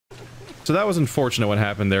So that was unfortunate what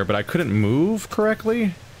happened there, but I couldn't move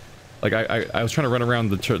correctly. Like, I was trying to run around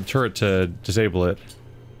the turret to disable it,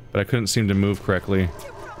 but I couldn't seem to move correctly.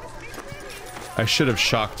 I should have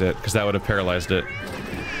shocked it, because that would have paralyzed it.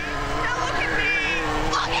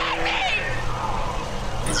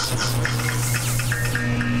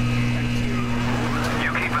 You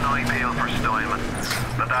keep an eye peeled for Steinman.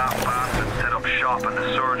 The daft bastard set up shop in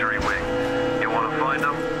the surgery wing. You want to find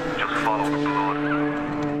him? Just follow the blood.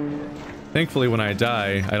 Thankfully, when I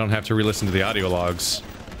die, I don't have to re-listen to the audio logs.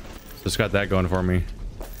 So it's got that going for me.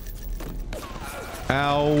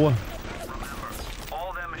 Ow.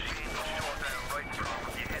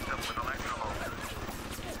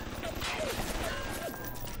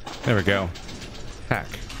 There we go. Hack.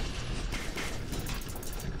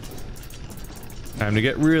 Time to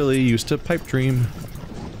get really used to Pipe Dream.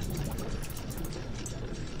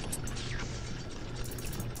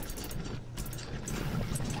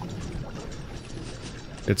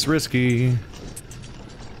 It's risky.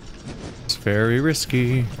 It's very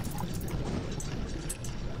risky.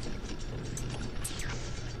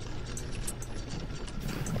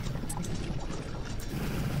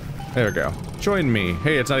 There we go. Join me.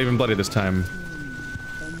 Hey, it's not even bloody this time.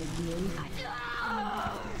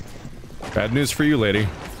 Bad news for you, lady.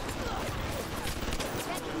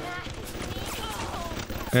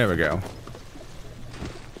 There we go.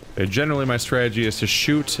 Generally, my strategy is to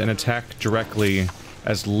shoot and attack directly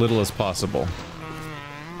as little as possible.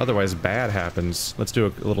 Otherwise, bad happens. Let's do a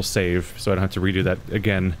little save so I don't have to redo that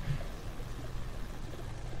again.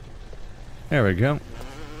 There we go.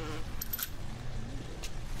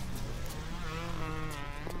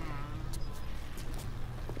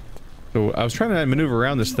 So I was trying to maneuver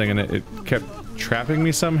around this thing and it kept trapping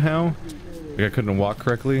me somehow. Like I couldn't walk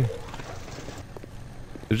correctly. Did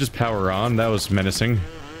it just power on? That was menacing.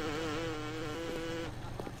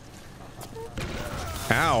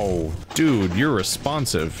 Ow! Dude, you're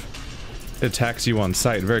responsive. It attacks you on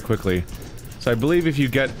sight very quickly. So I believe if you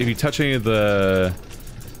touch any of the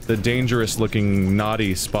dangerous looking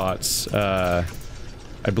naughty spots, I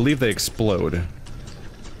believe they explode.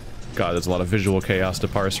 God, there's a lot of visual chaos to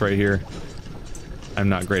parse right here. I'm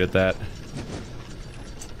not great at that.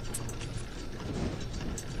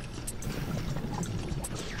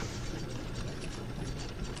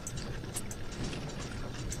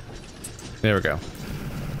 There we go.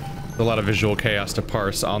 A lot of visual chaos to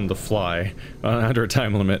parse on the fly under a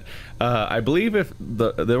time limit. I believe if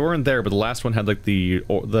they weren't there, but the last one had like the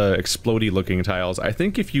explodey looking tiles. I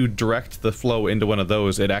think if you direct the flow into one of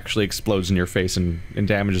those, it actually explodes in your face and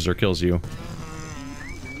damages or kills you.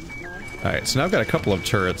 Alright, so now I've got a couple of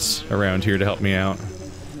turrets around here to help me out.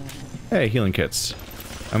 Hey, healing kits.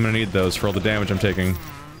 I'm gonna need those for all the damage I'm taking.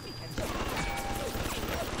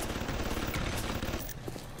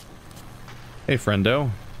 Hey, friendo.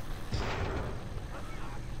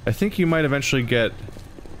 I think you might eventually get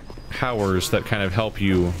powers that kind of help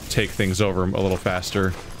you take things over a little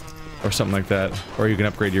faster. Or something like that. Or you can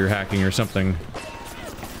upgrade your hacking or something.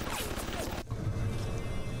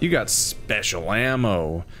 You got special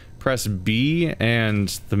ammo. Press B and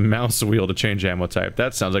the mouse wheel to change ammo type.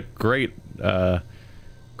 That sounds like great,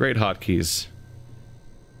 great hotkeys.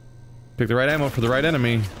 Pick the right ammo for the right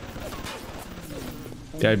enemy.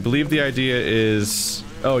 Yeah, I believe the idea is...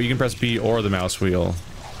 Oh, you can press B or the mouse wheel.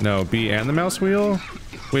 No, B and the mouse wheel?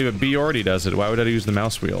 Wait, but B already does it. Why would I use the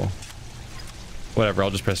mouse wheel? Whatever, I'll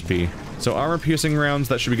just press B. So armor-piercing rounds,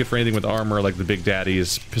 that should be good for anything with armor, like the big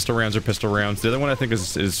daddies. Pistol rounds are pistol rounds. The other one I think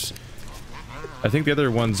is I think the other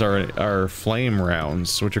ones are flame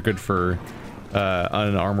rounds, which are good for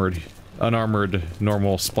unarmored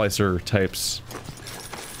normal splicer types.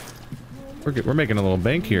 We're making a little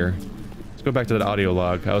bank here. Let's go back to that audio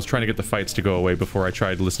log. I was trying to get the fights to go away before I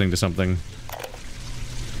tried listening to something.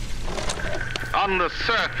 On the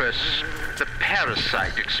surface, the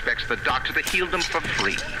parasite expects the doctor to heal them for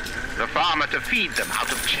free, the farmer to feed them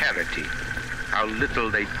out of charity. How little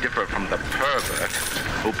they differ from the pervert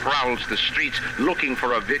who prowls the streets looking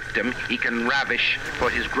for a victim he can ravish for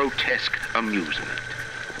his grotesque amusement.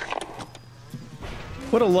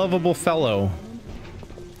 What a lovable fellow.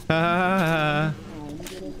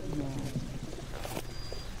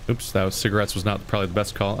 Oops, that was cigarettes was not probably the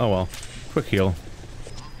best call. Oh well. Quick heal.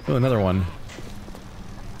 Oh, another one.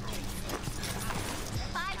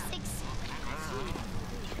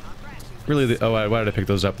 Really, oh, why did I pick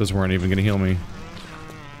those up? Those weren't even gonna heal me.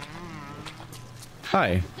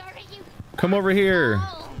 Hi. Come over here.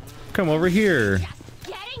 Come over here.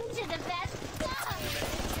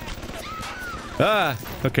 Ah!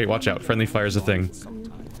 Okay, watch out. Friendly fire's a thing.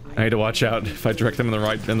 I need to watch out. If I direct them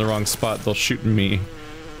in the wrong spot, they'll shoot me.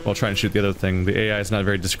 while trying to shoot the other thing. The AI is not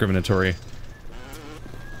very discriminatory.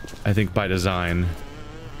 I think by design.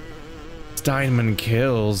 Steinman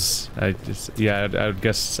kills. Yeah, I would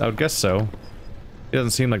guess so. He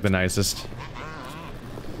doesn't seem like the nicest.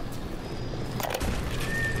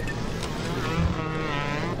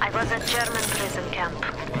 I was at German prison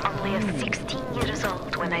camp, only at 16 years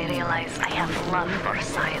old when I realized I have love for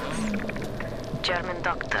science. German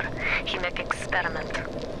doctor, he make experiment.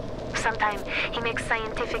 Sometimes he makes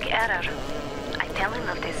scientific error. I tell him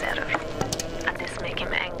of this error, and this make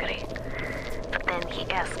him angry. But then he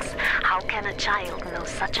asks, how can a child know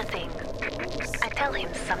such a thing? I tell him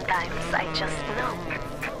sometimes I just know.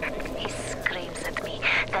 He screams at me,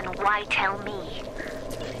 then why tell me?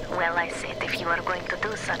 Well, I said, if you are going to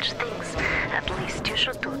do such things, at least you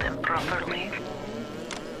should do them properly.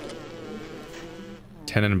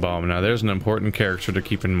 Tenenbaum. Now there's an important character to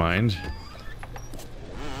keep in mind.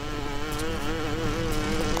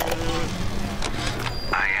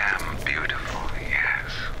 I am beautiful,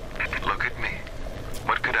 yes. Look at me.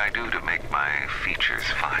 What could I do to make my features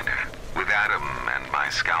finer? With Adam and my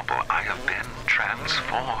scalpel, I have been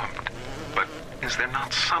transformed. But is there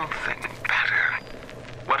not something better?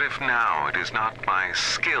 What if now it is not my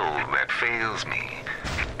skill that fails me,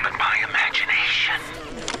 but my imagination?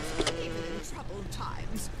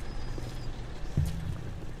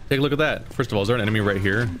 Take a look at that. First of all, is there an enemy right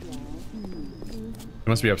here? It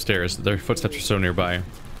must be upstairs. Their footsteps are so nearby.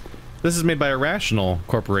 This is made by Irrational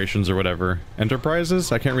Corporations or whatever.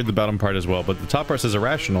 Enterprises? I can't read the bottom part as well, but the top part says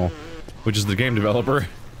Irrational, which is the game developer.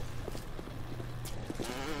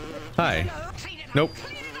 Hi. Nope.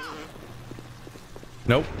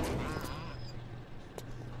 Nope.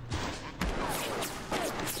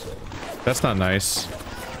 That's not nice.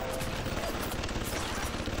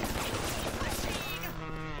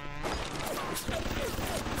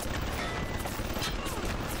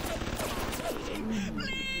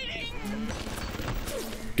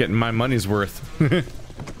 Getting my money's worth.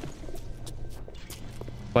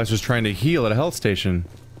 Flies was trying to heal at a health station.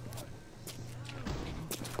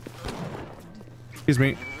 Excuse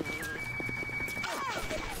me.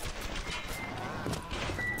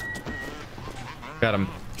 Got him.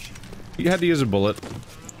 You had to use a bullet.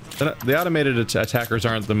 The automated attackers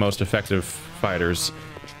aren't the most effective fighters,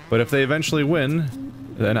 but if they eventually win,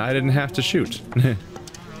 then I didn't have to shoot.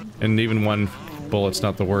 And even one bullet's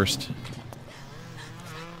not the worst.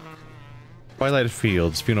 Twilight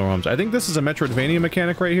Fields, Funeral Homes. I think this is a Metroidvania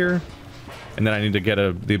mechanic right here, and then I need to get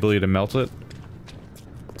the ability to melt it.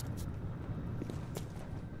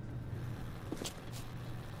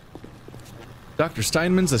 Dr.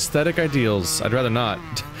 Steinman's aesthetic ideals. I'd rather not.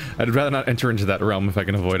 I'd rather not enter into that realm if I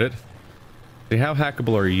can avoid it. See, how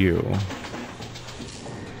hackable are you?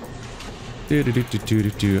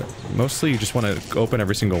 Mostly you just want to open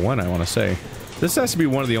every single one, I want to say. This has to be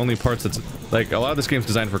one of the only parts that's... Like, a lot of this game's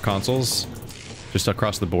designed for consoles, just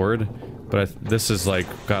across the board, but this is, like,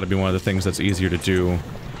 gotta be one of the things that's easier to do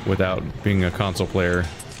without being a console player.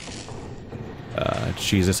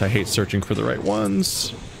 Jesus, I hate searching for the right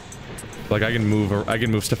ones. Like, I can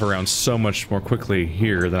move stuff around so much more quickly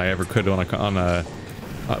here than I ever could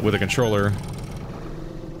with a controller.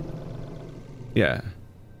 Yeah.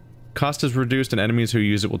 Cost is reduced and enemies who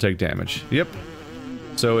use it will take damage. Yep.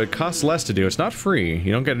 So it costs less to do. It's not free.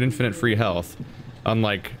 You don't get an infinite free health.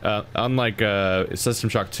 Unlike System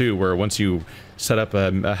Shock 2, where once you set up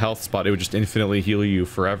a health spot, it would just infinitely heal you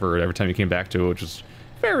forever every time you came back to it, which is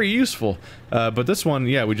very useful. But this one,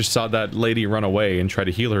 yeah, we just saw that lady run away and try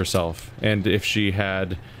to heal herself. And if she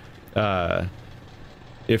had done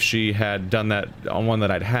that on one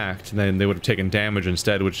that I'd hacked, then they would have taken damage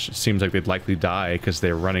instead, which seems like they'd likely die because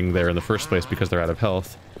they're running there in the first place because they're out of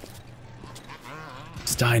health.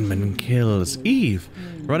 Steinman kills Eve.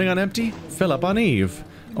 Running on empty? Fill up on Eve.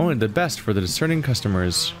 Only the best for the discerning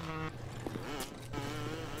customers.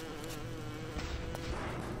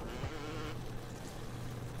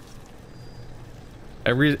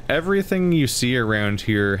 Everything you see around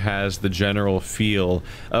here has the general feel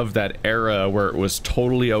of that era where it was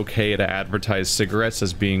totally okay to advertise cigarettes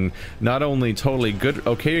as being not only totally good,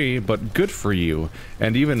 okay, but good for you,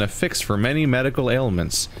 and even a fix for many medical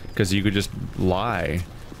ailments, because you could just lie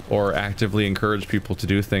or actively encourage people to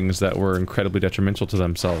do things that were incredibly detrimental to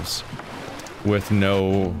themselves with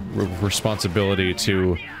no responsibility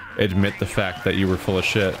to admit the fact that you were full of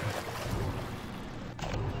shit.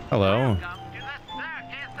 Hello.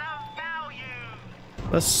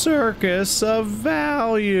 The Circus of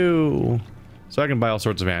Value! So I can buy all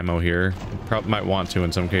sorts of ammo here. Probably might want to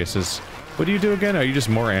in some cases. What do you do again? Are you just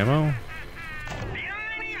more ammo?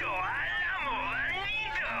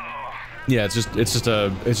 Yeah,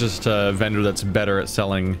 it's just a vendor that's better at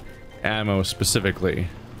selling ammo specifically.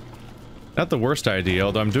 Not the worst idea,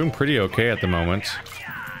 although I'm doing pretty okay at the moment.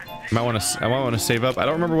 I might want to save up. I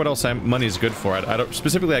don't remember what else money is good for. I don't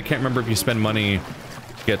specifically. I can't remember if you spend money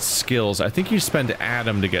to get skills. I think you spend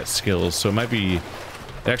Adam to get skills, so it might be.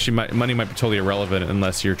 Actually, money might be totally irrelevant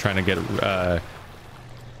unless you're trying to get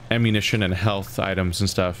ammunition and health items and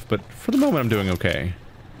stuff. But for the moment, I'm doing okay.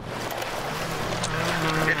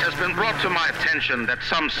 It has been brought to my attention that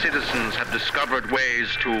some citizens have discovered ways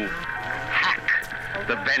to hack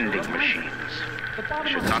the vending machines. I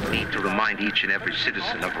should not need to remind each and every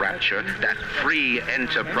citizen of Rapture that free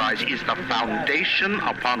enterprise is the foundation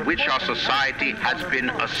upon which our society has been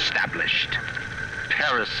established.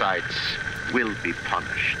 Parasites will be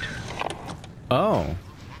punished. Oh,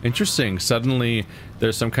 interesting. Suddenly,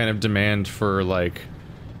 there's some kind of demand for, like,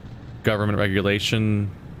 government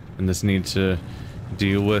regulation, and this need to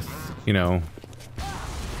deal with, you know,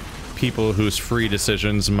 people whose free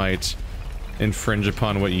decisions might infringe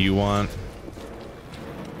upon what you want.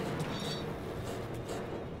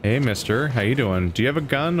 Hey, mister. How you doing? Do you have a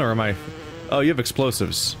gun, or am I... Oh, you have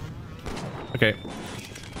explosives. Okay.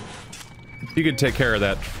 You can take care of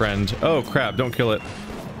that, friend. Oh, crap. Don't kill it.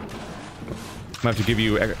 Might have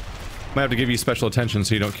to give you special attention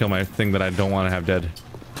so you don't kill my thing that I don't want to have dead.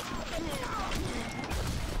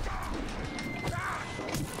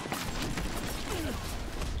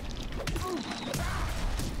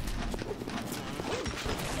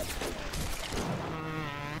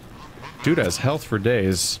 Dude has health for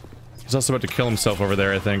days. He's also about to kill himself over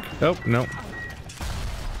there, I think. Oh, no.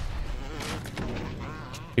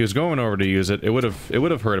 He was going over to use it. It would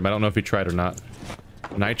have hurt him. I don't know if he tried or not.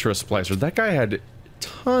 Nitro splicer. That guy had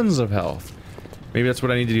tons of health. Maybe that's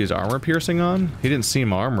what I need to use armor piercing on? He didn't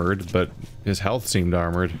seem armored, but his health seemed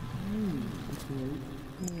armored.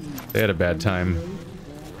 They had a bad time.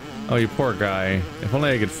 Oh, you poor guy. If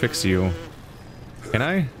only I could fix you. Can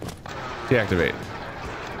I? Deactivate.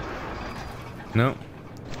 No.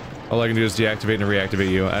 All I can do is deactivate and reactivate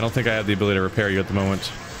you. I don't think I have the ability to repair you at the moment.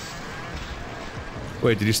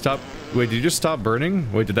 Wait, did you stop? Wait, did you just stop burning?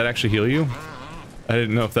 Wait, did that actually heal you? I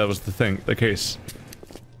didn't know if that was the case.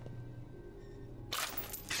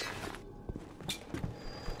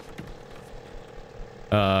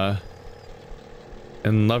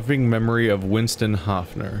 In loving memory of Winston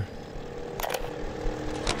Hoffner.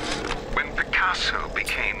 When Picasso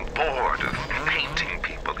became bored of painting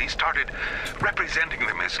people, he started representing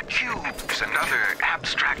them as cubes and other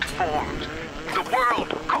abstract forms. The world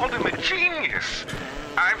called him a genius.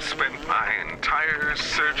 I've spent my entire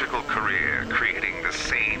surgical career creating the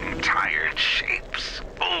same tired shapes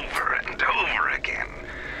over and over again.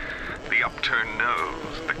 The upturned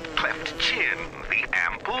nose, the cleft chin, the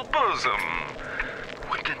ample bosom.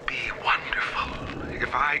 Wouldn't it be wonderful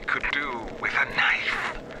if I could do with a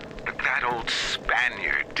knife what that old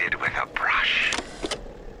Spaniard did with a brush?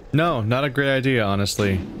 No, not a great idea,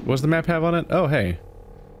 honestly. What does the map have on it? Oh, hey.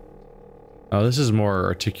 Oh, this is more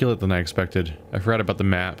articulate than I expected. I forgot about the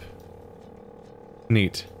map.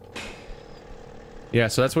 Neat. Yeah,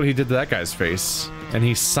 so that's what he did to that guy's face. And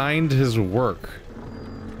he signed his work.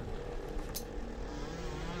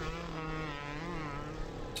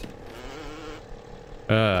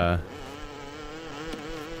 So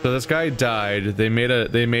this guy died. They made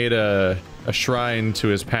a shrine to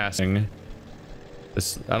his passing. I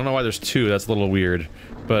don't know why there's two. That's a little weird.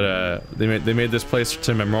 But they made this place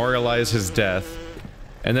to memorialize his death.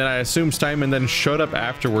 And then I assume Steinman then showed up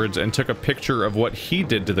afterwards and took a picture of what he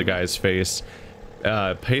did to the guy's face,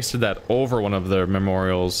 pasted that over one of the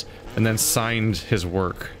memorials, and then signed his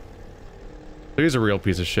work. So he's a real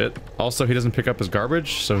piece of shit. Also, he doesn't pick up his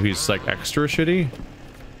garbage, so he's like extra shitty.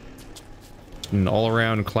 An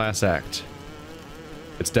all-around class act.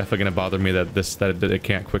 It's definitely gonna bother me that it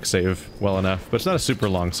can't quick save well enough, but it's not a super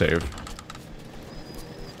long save.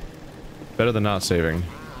 Better than not saving.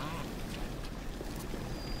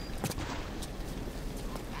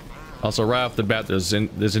 Also, right off the bat, there's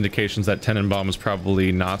indications that Tenenbaum is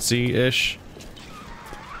probably Nazi-ish.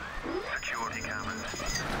 Security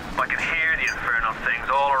cameras. I can hear the infernal things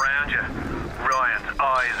all around you. Ryan's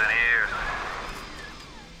eyes and ears.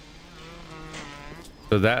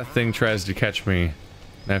 So that thing tries to catch me.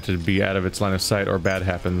 I have to be out of its line of sight or bad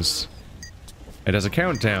happens. It has a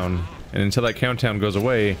countdown, and until that countdown goes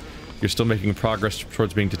away, you're still making progress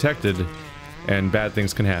towards being detected, and bad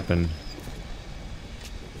things can happen.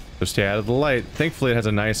 So stay out of the light. Thankfully, it has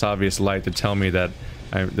a nice, obvious light to tell me that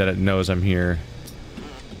it knows I'm here.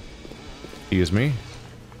 Excuse me.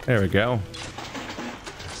 There we go.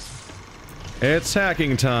 It's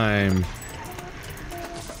hacking time.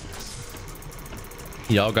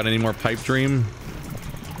 Y'all got any more pipe dream?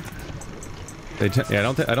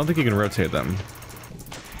 Yeah, I don't think you can rotate them.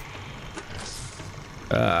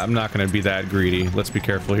 I'm not gonna be that greedy. Let's be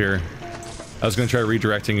careful here. I was gonna try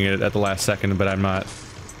redirecting it at the last second, but I'm not.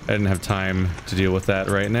 I didn't have time to deal with that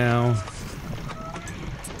right now.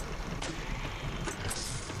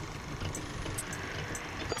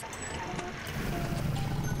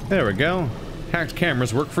 There we go. Hacked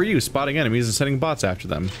cameras work for you, spotting enemies and sending bots after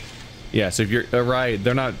them. Yeah, so if you're right,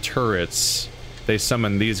 they're not turrets. They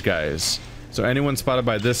summon these guys. So anyone spotted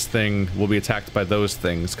by this thing will be attacked by those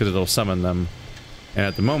things because it'll summon them. And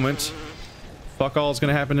at the moment, fuck all is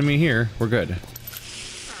gonna happen to me here. We're good.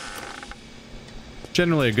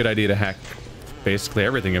 Generally a good idea to hack basically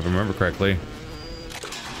everything if I remember correctly.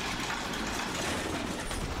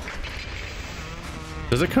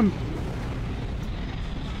 Does it come...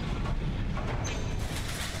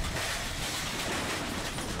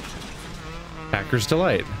 Hacker's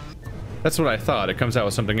Delight. That's what I thought. It comes out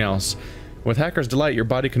with something else. With Hacker's Delight, your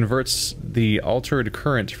body converts the altered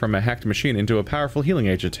current from a hacked machine into a powerful healing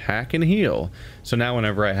agent. Hack and heal. So now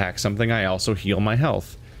whenever I hack something, I also heal my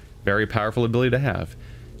health. Very powerful ability to have.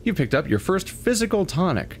 You picked up your first physical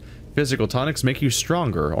tonic. Physical tonics make you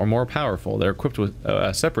stronger or more powerful. They're equipped with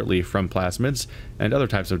separately from plasmids and other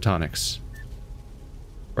types of tonics.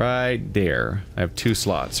 Right there. I have 2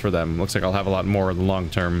 slots for them. Looks like I'll have a lot more in the long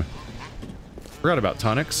term. Forgot about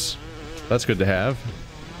tonics. That's good to have.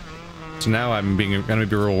 So now I'm gonna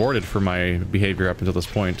be rewarded for my behavior up until this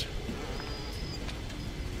point.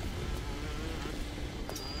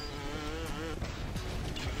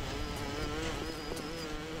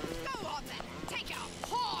 Go on then, take your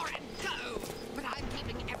whore and go. But I'm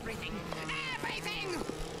keeping everything. Everything!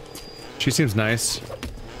 She seems nice.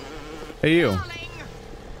 Hey you. Darling,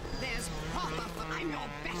 there's proper, but I'm your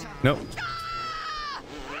better. Nope.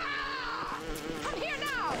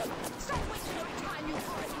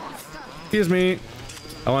 Excuse me.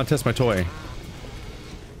 I want to test my toy.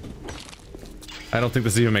 I don't think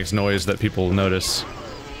this even makes noise that people notice.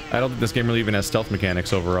 I don't think this game really even has stealth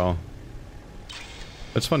mechanics overall.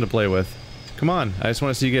 It's fun to play with. Come on, I just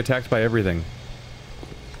want to see you get attacked by everything.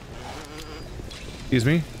 Excuse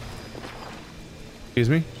me? Excuse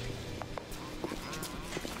me?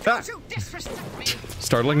 Ah!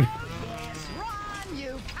 Startling? Yes, run,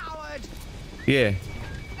 you coward. Yeah.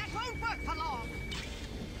 That won't work for long.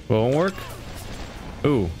 Won't work?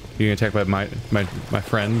 Ooh, you get attacked by my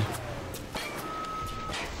friend.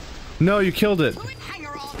 No, you killed it.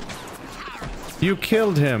 You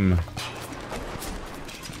killed him.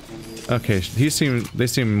 Okay, they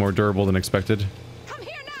seem more durable than expected. Come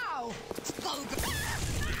here now.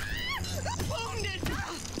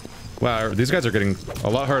 Wow, these guys are getting a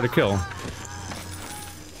lot harder to kill.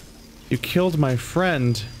 You killed my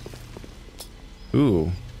friend.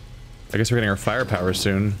 Ooh. I guess we're getting our firepower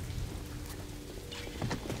soon.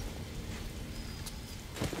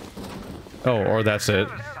 Oh, or that's it.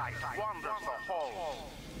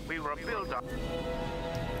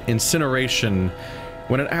 Incineration.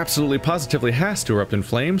 When it absolutely positively has to erupt in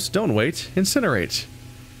flames, don't wait, incinerate.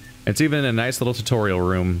 It's even in a nice little tutorial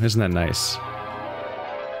room. Isn't that nice? Light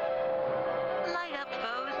up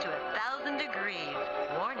foes to 1,000 degrees.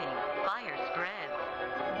 Warning, fire spreads.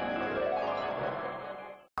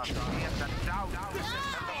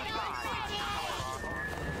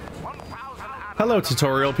 Hello,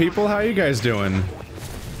 tutorial people. How you guys doing?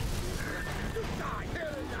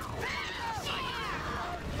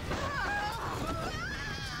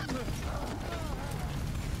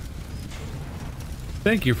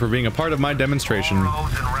 Thank you for being a part of my demonstration. All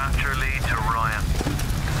roads in Rapture lead to Ryan.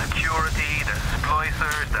 The security, the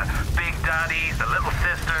splicers, the big daddies, the little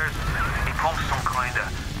sisters. He pumps some kind of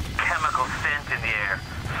chemical scent in the air.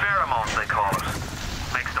 Pheromones, they call it.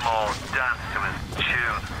 Makes them all dance to his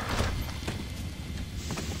tune.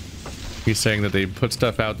 He's saying that they put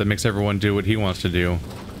stuff out that makes everyone do what he wants to do.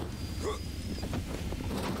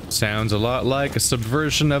 Sounds a lot like a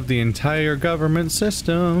subversion of the entire government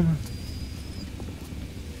system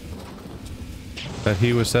that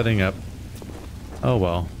he was setting up. Oh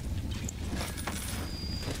well.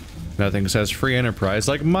 Nothing says free enterprise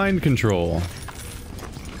like mind control.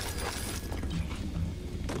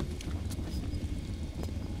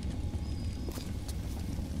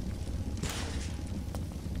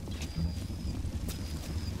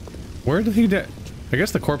 Where did he I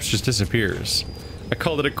guess the corpse just disappears. I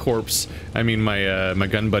called it a corpse. I mean my my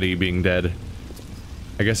gun buddy being dead.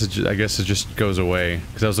 I guess it just goes away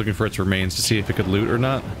because I was looking for its remains to see if it could loot or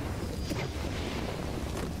not.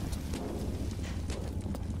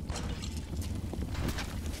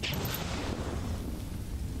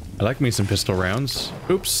 I like me some pistol rounds.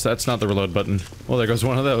 Oops, that's not the reload button. Well, there goes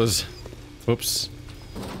one of those. Whoops.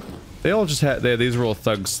 They all just had, these were all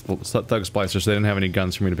thug splicers, so they didn't have any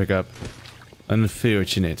guns for me to pick up.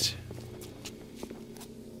 Unfortunate.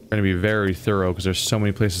 Trying to be very thorough, because there's so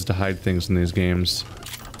many places to hide things in these games.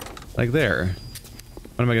 Like there.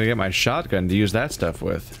 When am I gonna get my shotgun to use that stuff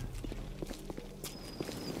with?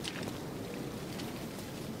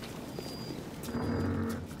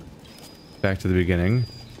 Back to the beginning.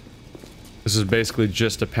 This is basically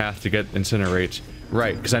just a path to get incinerate.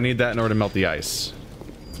 Right, because I need that in order to melt the ice.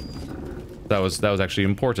 That was actually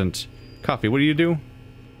important. Coffee, what do you do?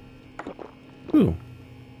 Ooh.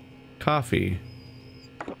 Coffee.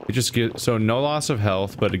 It just gives, so no loss of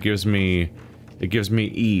health, but it gives me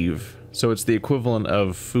Eve. So it's the equivalent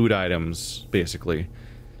of food items, basically.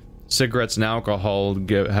 Cigarettes and alcohol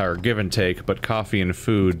are give and take, but coffee and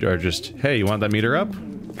food are just, hey, you want that meter up?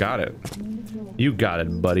 Got it. You got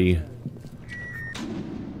it, buddy.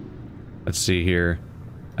 Let's see here.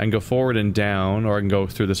 I can go forward and down, or I can go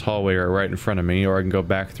through this hallway right in front of me, or I can go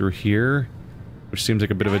back through here, which seems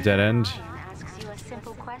like a bit of a dead end.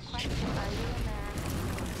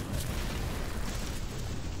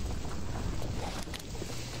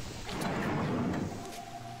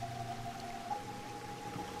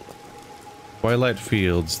 Twilight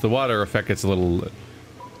Fields. The water effect gets a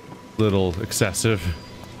little excessive.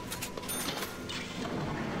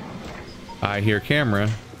 I hear camera.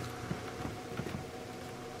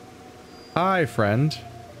 Hi, friend.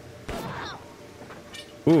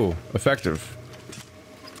 Ooh, effective.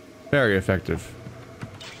 Very effective.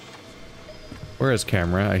 Where is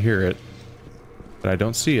camera? I hear it, but I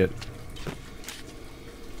don't see it.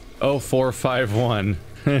 Oh, 451.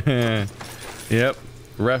 Yep.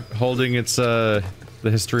 Holding its the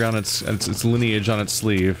history on its lineage on its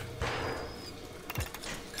sleeve.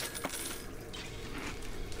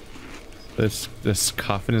 This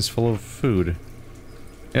coffin is full of food.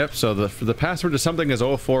 Yep. So the password to something is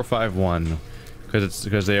 0451,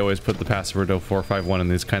 because they always put the password 0451 in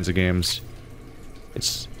these kinds of games.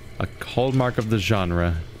 It's a hallmark of the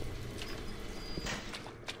genre.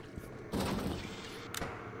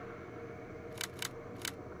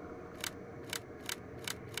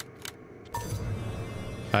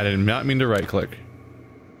 I did not mean to right click.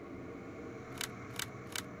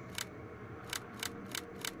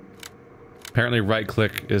 Apparently right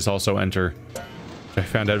click is also enter. I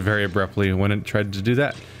found out very abruptly when it tried to do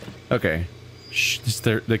that. Okay.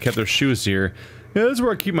 They kept their shoes here. Yeah, this is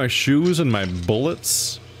where I keep my shoes and my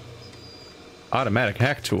bullets. Automatic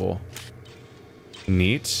hack tool.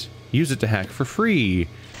 Neat. Use it to hack for free.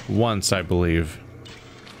 Once, I believe.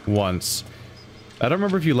 Once. I don't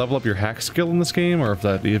remember if you level up your hack skill in this game, or if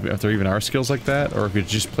there even are skills like that, or if you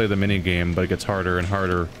just play the mini game, but it gets harder and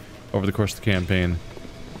harder over the course of the campaign.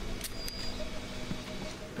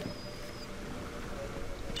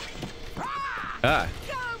 Ah!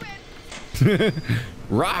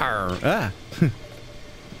 Rawr! Ah!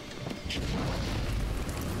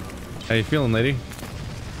 How you feeling, lady?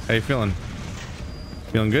 How you feeling?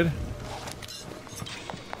 Feeling good?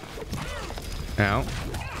 Ow.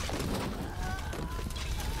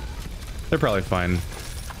 They're probably fine.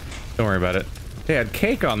 Don't worry about it. They had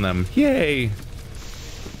cake on them. Yay!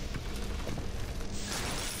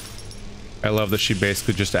 I love that she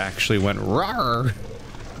basically just actually went rawr.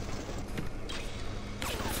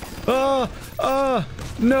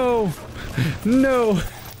 No! No!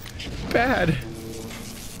 Bad!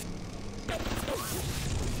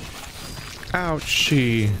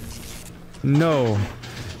 Ouchie. No.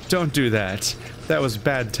 Don't do that. That was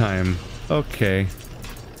bad time. Okay.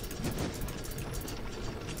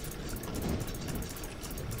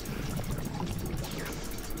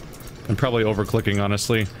 I'm probably over-clicking,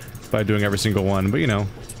 honestly, by doing every single one, but you know,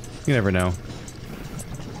 you never know.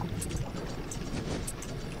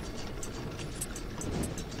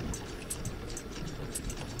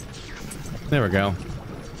 There we go.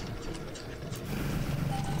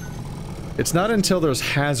 It's not until there's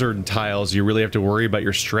hazard tiles you really have to worry about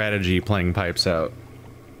your strategy playing Pipes Out.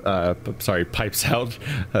 Sorry, Pipes Out.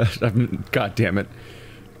 God damn it.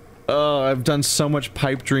 Oh, I've done so much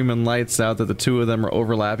Pipe Dream and Lights Out that the two of them are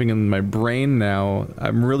overlapping in my brain now.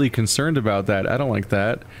 I'm really concerned about that. I don't like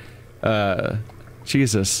that.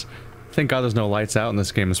 Jesus. Thank God there's no Lights Out in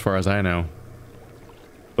this game as far as I know.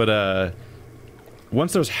 But,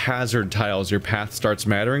 once there's hazard tiles, your path starts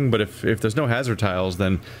mattering, but if there's no hazard tiles,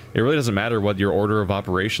 then it really doesn't matter what your order of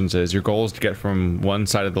operations is. Your goal is to get from one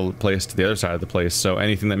side of the place to the other side of the place, so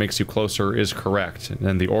anything that makes you closer is correct,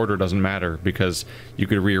 and the order doesn't matter, because you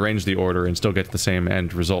could rearrange the order and still get to the same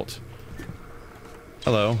end result.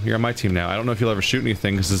 Hello, you're on my team now. I don't know if you'll ever shoot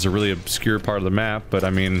anything because this is a really obscure part of the map, but I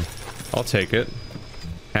mean, I'll take it.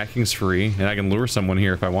 Hacking's free, and I can lure someone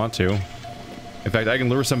here if I want to. In fact, I can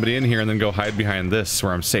lure somebody in here and then go hide behind this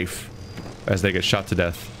where I'm safe as they get shot to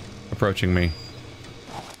death approaching me.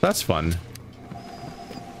 That's fun.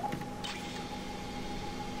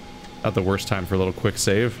 Not the worst time for a little quick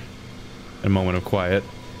save. A moment of quiet.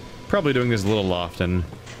 Probably doing this a little often,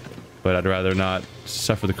 but I'd rather not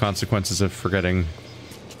suffer the consequences of forgetting.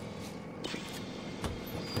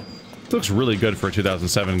 It looks really good for a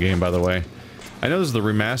 2007 game, by the way. I know this is the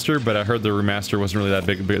remaster, but I heard the remaster wasn't really that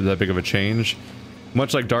big of a change.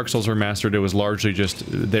 Much like Dark Souls Remastered, it was largely just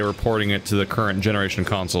they were porting it to the current generation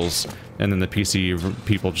consoles, and then the PC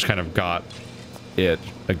people just kind of got it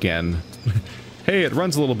again. Hey, it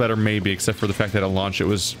runs a little better maybe, except for the fact that at launch it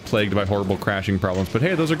was plagued by horrible crashing problems. But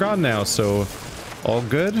hey, those are gone now, so all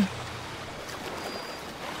good?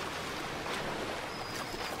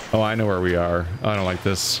 Oh, I know where we are. Oh, I don't like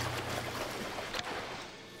this.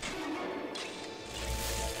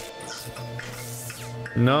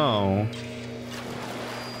 No.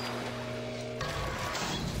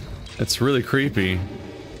 It's really creepy.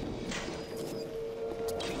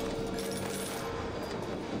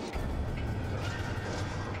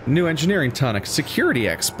 New engineering tonic, security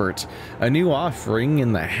expert. A new offering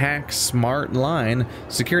in the Hack Smart line.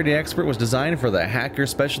 Security expert was designed for the hacker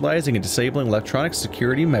specializing in disabling electronic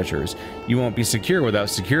security measures. You won't be secure without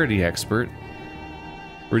security expert.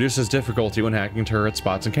 Reduces difficulty when hacking turrets,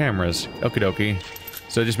 bots, and cameras. Okie dokie.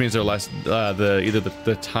 So it just means they're less, either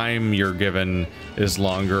the time you're given is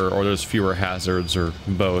longer or there's fewer hazards or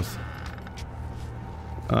both.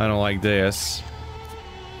 I don't like this.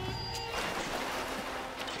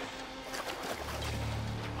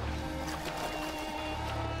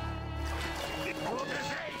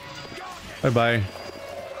 Bye-bye.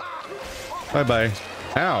 Bye-bye.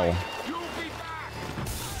 Ow.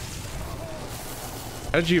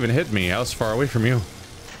 How did you even hit me? I was far away from you.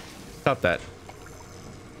 Stop that.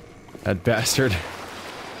 That bastard.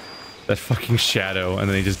 That fucking shadow, and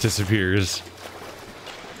then he just disappears.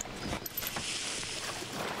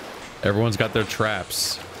 Everyone's got their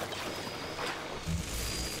traps.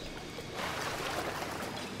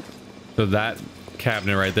 So that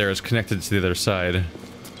cabinet right there is connected to the other side.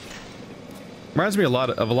 Reminds me a lot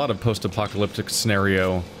of post-apocalyptic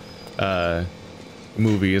scenario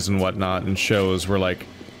movies and whatnot and shows where like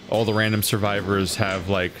all the random survivors have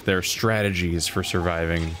like their strategies for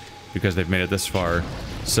surviving because they've made it this far.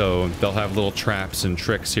 So they'll have little traps and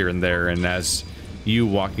tricks here and there, and as you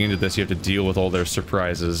walking into this, you have to deal with all their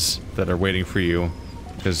surprises that are waiting for you.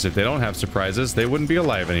 Because if they don't have surprises, they wouldn't be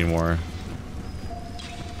alive anymore.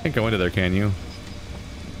 Can't go into there, can you?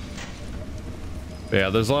 But yeah,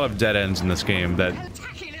 there's a lot of dead ends in this game that...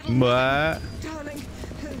 What? Darling,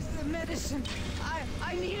 the medicine.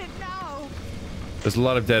 I need it now. There's a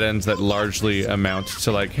lot of dead ends that largely amount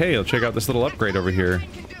to like, hey, check out this little upgrade over here.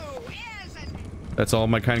 That's all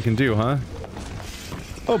my kind can do, huh?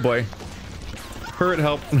 Oh boy. Hurt,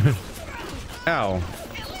 help. Ow.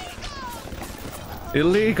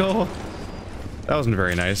 Illegal. That wasn't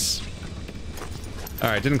very nice.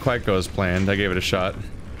 Alright, didn't quite go as planned. I gave it a shot.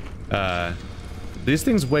 These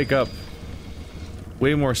things wake up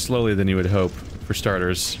way more slowly than you would hope, for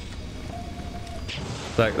starters.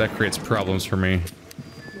 That creates problems for me.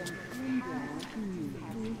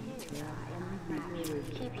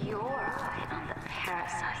 Keep your eye on the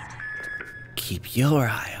parasite. Keep your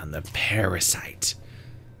eye on the parasite.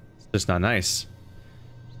 It's just not nice.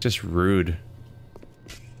 It's just rude.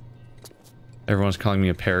 Everyone's calling me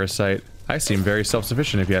a parasite. I seem very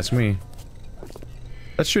self-sufficient if you ask me.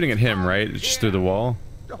 That's shooting at him, right? It's just through the wall.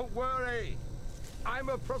 Don't worry. I'm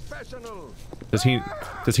a professional. Does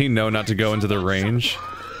he know not to go into the range?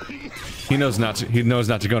 He knows not to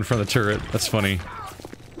go in front of the turret. That's funny.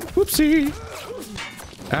 Whoopsie.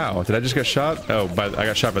 Ow, did I just get shot? Oh, I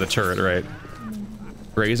got shot by the turret, right?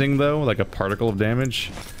 Grazing though, like a particle of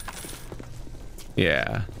damage.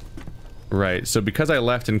 Yeah. Right, so because I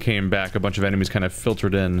left and came back, a bunch of enemies kind of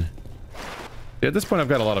filtered in. At this point I've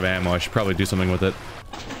got a lot of ammo, I should probably do something with it.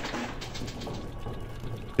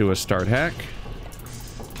 Do a start hack.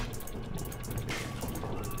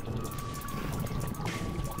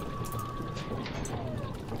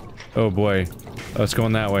 Oh boy. Oh, it's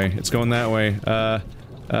going that way. It's going that way.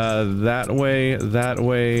 That way, that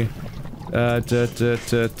way.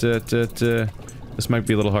 This might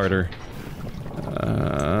be a little harder.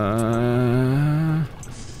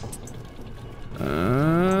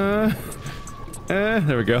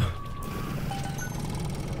 There we go.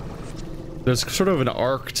 There's sort of an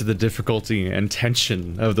arc to the difficulty and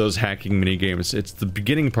tension of those hacking minigames. It's the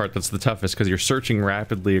beginning part that's the toughest because you're searching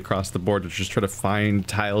rapidly across the board to just try to find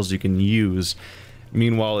tiles you can use.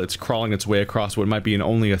 Meanwhile, it's crawling its way across what might be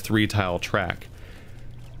only a 3-tile track.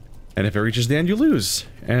 And if it reaches the end, you lose.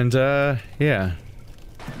 And, yeah.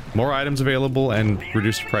 More items available and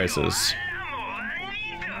reduced prices.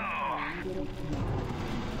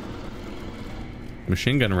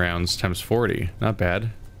 Machine gun rounds times 40. Not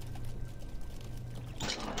bad.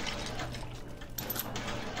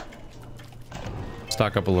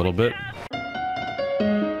 Stock up a little bit.